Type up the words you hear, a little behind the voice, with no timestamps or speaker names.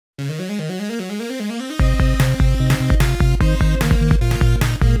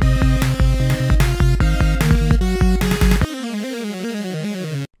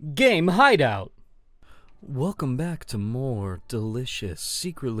GameHideout! Welcome back to more delicious,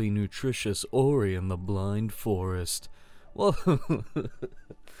 secretly nutritious Ori in the Blind Forest. Well, that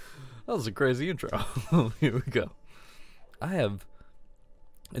was a crazy intro. Here we go.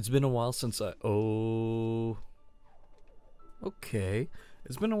 It's been a while since okay.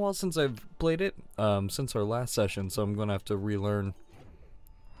 It's been a while since I've played it, since our last session, so I'm gonna have to relearn,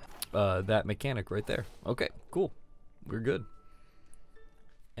 that mechanic right there. Okay, cool. We're good.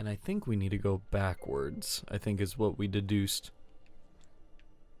 And I think we need to go backwards, I think is what we deduced.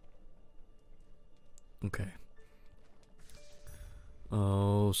 Okay.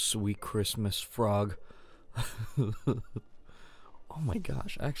 Oh, sweet Christmas frog. Oh my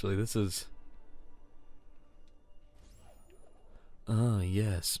gosh, actually this is... Ah,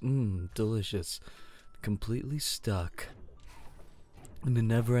 yes, delicious. Completely stuck in the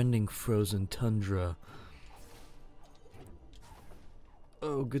never-ending frozen tundra.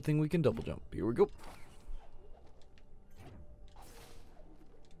 Oh, good thing we can double jump. Here we go.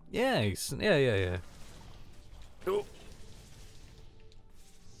 Yes, yeah. Oh.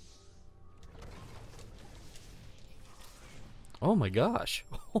 Oh my gosh.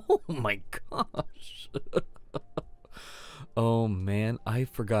 Oh my gosh. Oh man, I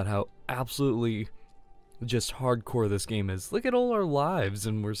forgot how absolutely just hardcore this game is. Look at all our lives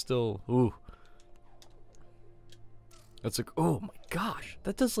and we're still, ooh. That's like, oh my gosh,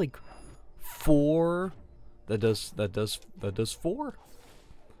 that does like 4. That does 4.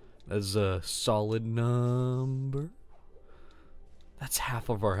 That's a solid number. That's half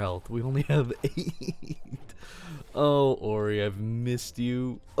of our health. We only have 8. Oh, Ori, I've missed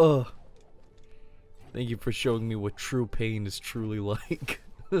you. Ugh. Thank you for showing me what true pain is truly like.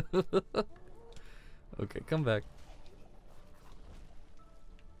 Okay, come back.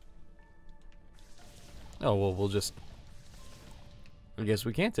 Oh, well, we'll just... I guess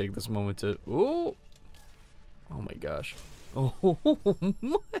we can't take this moment to... Ooh! Oh my gosh. Oh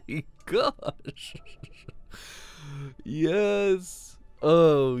my gosh! Yes!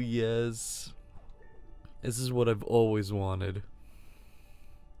 Oh, yes. This is what I've always wanted.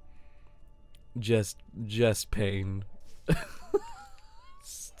 Just pain.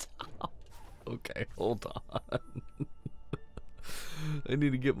 Stop. Okay, hold on. I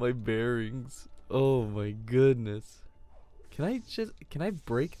need to get my bearings. Oh my goodness. Can I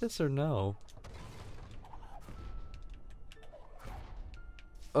break this or no?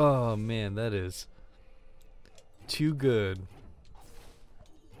 Oh man, that is too good.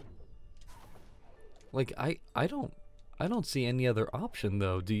 Like I don't see any other option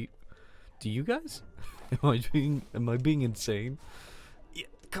though. Do you guys? Am I being insane? Yeah,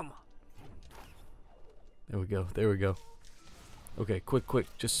 come on. There we go. Okay, quick.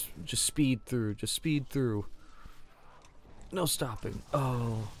 Just speed through. Just speed through. No stopping.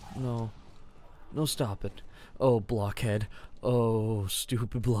 Oh, no. No stopping. Oh, blockhead. Oh,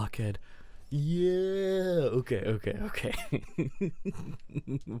 stupid blockhead. Yeah. Okay.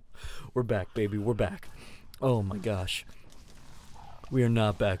 We're back, baby. We're back. Oh my gosh. We are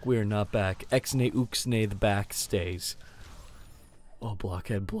not back. Exne uxne, the back stays. Oh,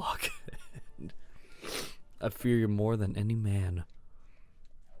 blockhead. I fear you more than any man.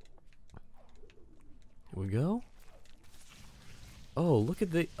 Here we go. Oh, look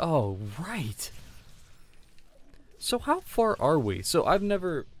at the... Oh, right. So how far are we? So I've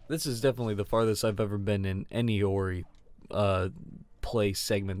never... This is definitely the farthest I've ever been in any Ori play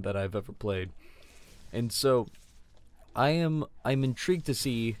segment that I've ever played. And so I'm intrigued to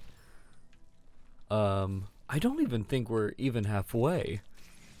see... I don't even think we're even halfway.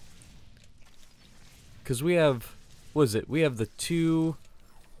 Because we have... What is it? We have the two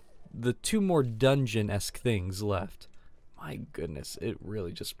more dungeon-esque things left. My goodness, it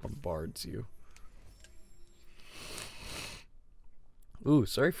really just bombards you. Ooh,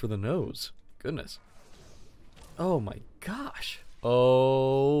 sorry for the nose. Goodness. Oh my gosh.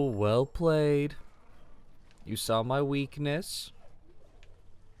 Oh, well played. You saw my weakness.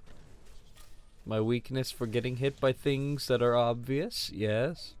 My weakness for getting hit by things that are obvious.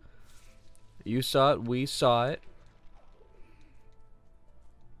 Yes. You saw it, we saw it.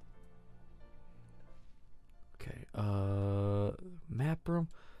 Okay, map room.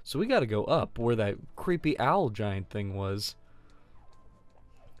 So we gotta go up where that creepy owl giant thing was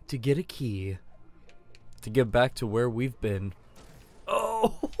to get a key to get back to where we've been.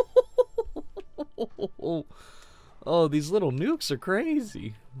 Oh, oh, these little nukes are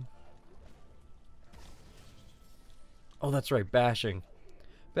crazy. Oh, that's right, bashing.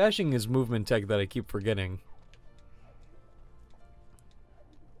 Bashing is movement tech that I keep forgetting.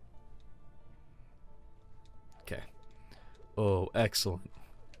 Okay. Oh, excellent.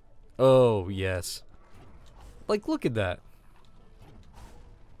 Oh, yes. Like, look at that.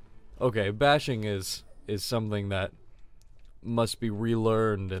 Okay, bashing is something that must be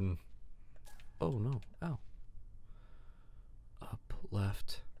relearned and... Oh, no. Ow. Up,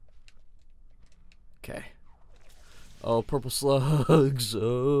 left. Okay. Oh, purple slugs.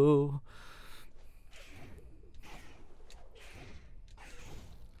 Oh.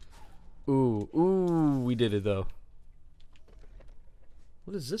 Ooh, ooh, we did it though.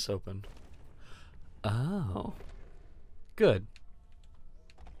 What does this open? Oh. Good.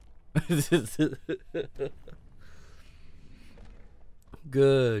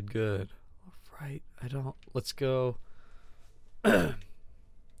 Good, good. Right, I don't. Let's go.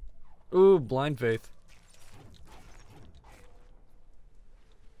 Ooh, blind faith.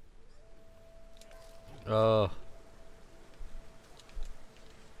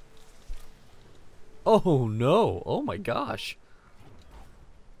 Oh no. Oh my gosh.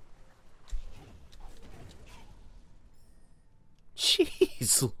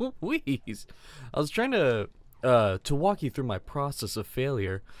 Jeez Louise. I was trying to walk you through my process of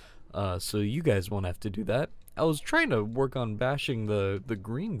failure, so you guys won't have to do that. I was trying to work on bashing the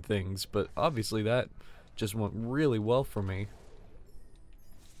green things, but obviously that just went really well for me.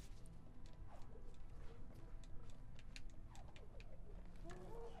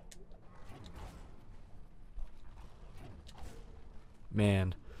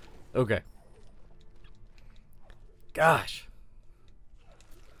 Man. Okay. Gosh.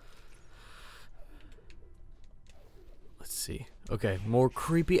 Let's see. Okay, more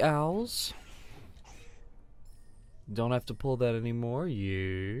creepy owls. Don't have to pull that anymore.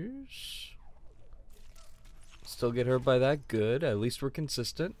 Yes. Still get hurt by that. Good. At least we're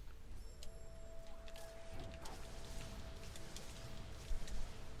consistent.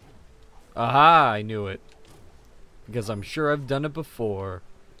 Aha! I knew it. Because I'm sure I've done it before.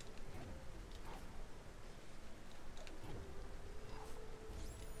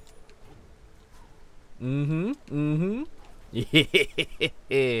 Mm-hmm. Mm-hmm.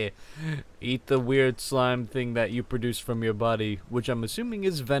 Yeah. Eat the weird slime thing that you produce from your body, which I'm assuming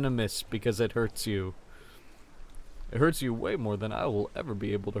is venomous because it hurts you. It hurts you way more than I will ever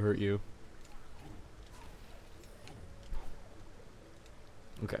be able to hurt you.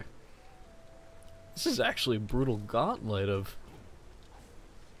 Okay. This is actually a brutal gauntlet of...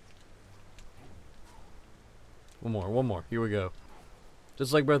 One more. Here we go.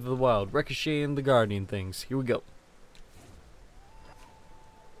 Just like Breath of the Wild. Ricochet and the Guardian things. Here we go.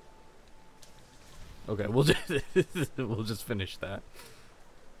 Okay, we'll just finish that.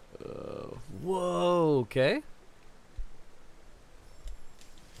 Whoa, okay.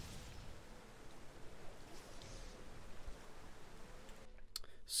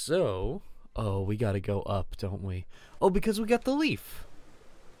 So, oh, we gotta go up, don't we? Oh, because we got the leaf.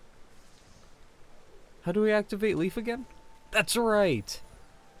 How do we activate leaf again? That's right.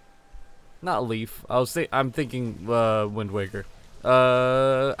 Not leaf. I'm thinking Wind Waker.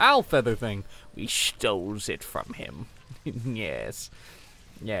 Owl feather thing. We stole it from him. Yes.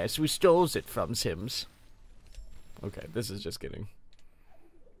 Yes, we stole it from Sims. Okay, this is just getting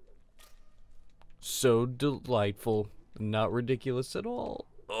so delightful. Not ridiculous at all.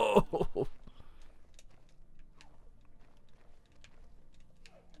 Oh.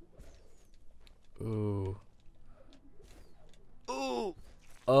 Ooh. Ooh.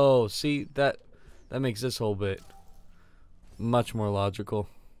 Oh, see, that makes this whole bit much more logical.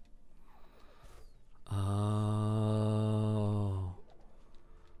 Oh.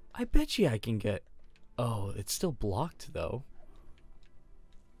 I bet you I can get... Oh, it's still blocked, though.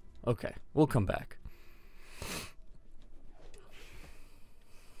 Okay, we'll come back.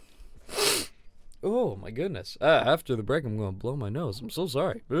 Oh, my goodness. After the break, I'm going to blow my nose. I'm so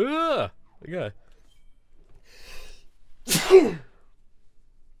sorry. Okay.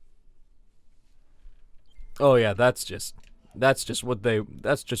 Oh yeah, that's just what they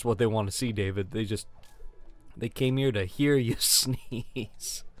want to see, David. They came here to hear you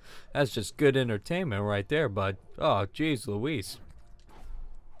sneeze. That's just good entertainment right there, bud. Oh, jeez Louise.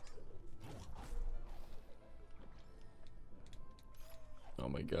 Oh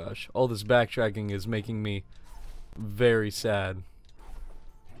my gosh. All this backtracking is making me very sad.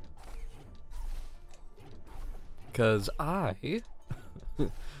 Because I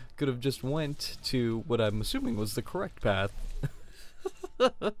could have just went to what I'm assuming was the correct path.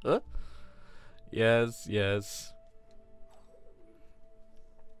 Yes, yes.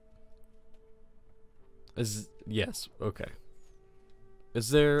 Yes, okay. Is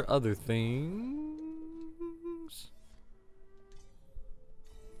there other things?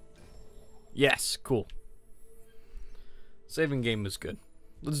 Yes, cool. Saving game is good.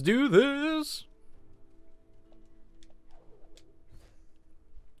 Let's do this.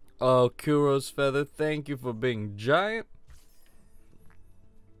 Oh, Kuro's feather, thank you for being giant.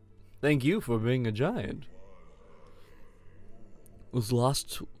 Thank you for being a giant. Was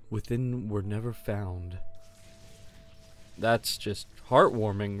lost within were never found. That's just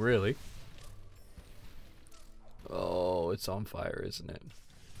heartwarming, really. Oh, it's on fire, isn't it?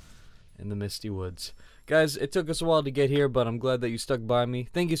 In the misty woods. Guys, it took us a while to get here, but I'm glad that you stuck by me.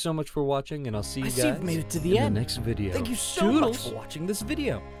 Thank you so much for watching, and I'll see you guys you've made it to the end. The next video. Thank you so much for watching this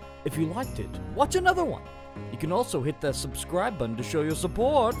video. If you liked it, watch another one. You can also hit that subscribe button to show your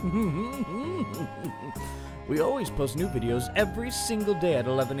support. We always post new videos every single day at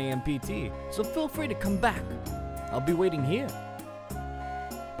 11 a.m. PT, so feel free to come back. I'll be waiting here,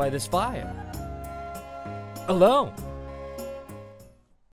 by this fire, alone.